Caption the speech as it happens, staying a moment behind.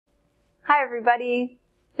Hi everybody,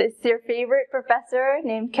 this is your favorite professor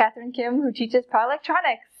named Catherine Kim who teaches power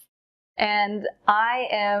electronics. And I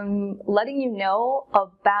am letting you know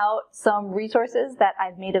about some resources that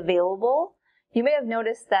I've made available. You may have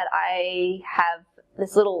noticed that I have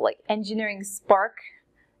this little engineering spark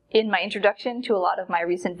in my introduction to a lot of my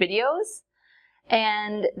recent videos.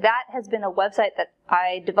 And that has been a website that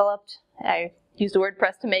I developed. I used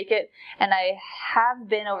WordPress to make it, and I have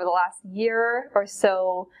been over the last year or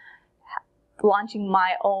so launching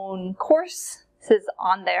my own courses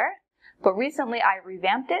on there. But recently I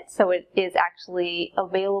revamped it so it is actually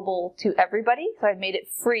available to everybody. So I've made it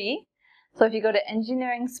free. So if you go to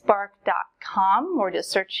engineeringspark.com or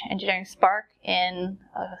just search Engineering Spark in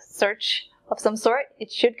a search of some sort,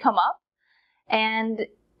 it should come up. And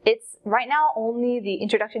it's right now only the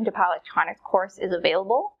Introduction to Power Electronics course is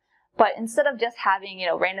available. But instead of just having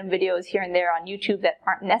random videos here and there on YouTube that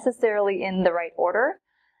aren't necessarily in the right order,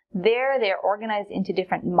 they're organized into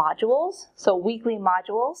different modules, so weekly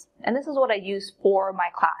modules. And this is what I use for my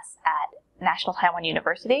class at National Taiwan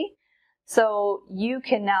University. So you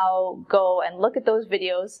can now go and look at those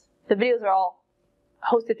videos. The videos are all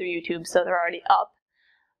hosted through YouTube, so they're already up.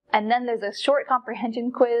 And then there's a short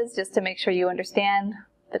comprehension quiz just to make sure you understand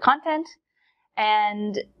the content.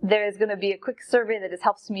 And there's going to be a quick survey that just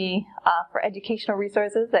helps me for educational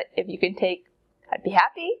resources that if you can take, I'd be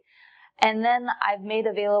happy. And then I've made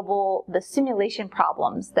available the simulation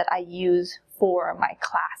problems that I use for my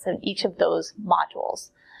class in each of those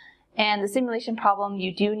modules. And the simulation problem,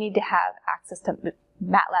 you do need to have access to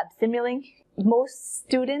MATLAB Simulink. Most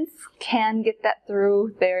students can get that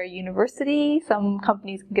through their university. Some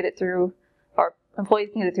companies can get it through, or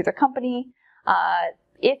employees can get it through their company.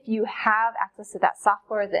 If you have access to that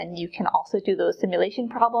software, then you can also do those simulation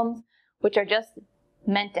problems, which are just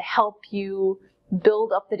meant to help you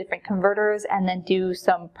build up the different converters and then do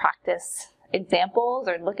some practice examples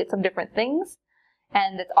or look at some different things.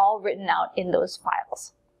 And it's all written out in those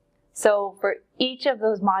files. So for each of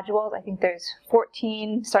those modules, I think there's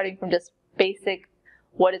 14, starting from just basic,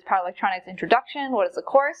 what is power electronics introduction, what is the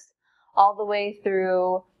course, all the way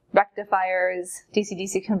through rectifiers,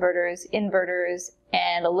 DC-DC converters, inverters,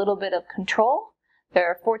 and a little bit of control. There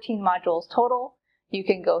are 14 modules total. You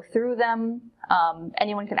can go through them,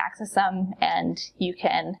 anyone can access them, and you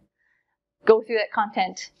can go through that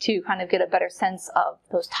content to kind of get a better sense of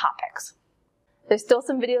those topics. There's still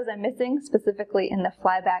some videos I'm missing, specifically in the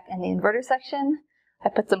flyback and the inverter section. I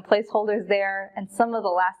put some placeholders there, and some of the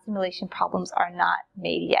last simulation problems are not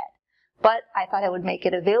made yet. But I thought I would make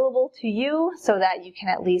it available to you so that you can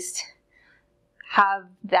at least have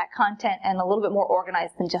that content and a little bit more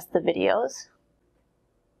organized than just the videos.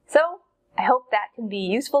 So I hope that can be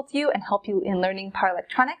useful to you and help you in learning power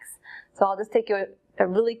electronics. So I'll just take you a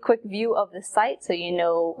really quick view of the site so you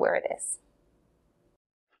know where it is.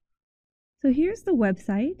 So here's the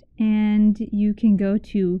website, and you can go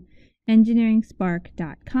to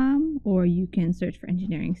engineeringspark.com or you can search for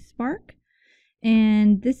Engineering Spark.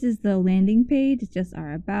 And this is the landing page. It's just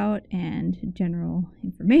our about and general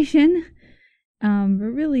information. But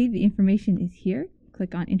really the information is here.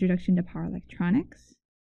 Click on Introduction to Power Electronics.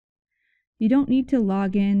 You don't need to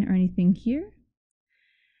log in or anything here.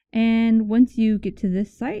 And once you get to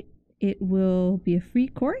this site, it will be a free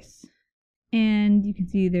course. And you can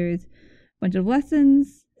see there's a bunch of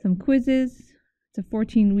lessons, some quizzes. It's a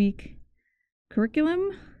 14-week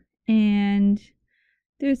curriculum. And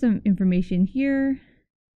there's some information here.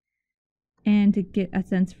 And to get a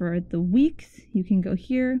sense for the weeks, you can go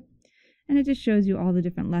here. And it just shows you all the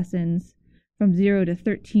different lessons from 0 to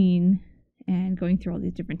 13 and going through all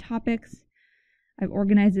these different topics. I've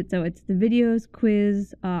organized it so it's the videos,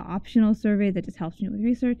 quiz, optional survey that just helps me with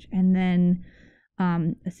research, and then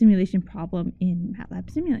a simulation problem in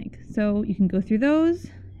MATLAB Simulink. So you can go through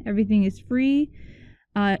those. Everything is free.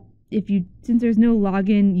 Since there's no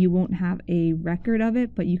login, you won't have a record of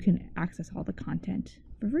it, but you can access all the content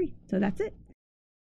for free. So that's it.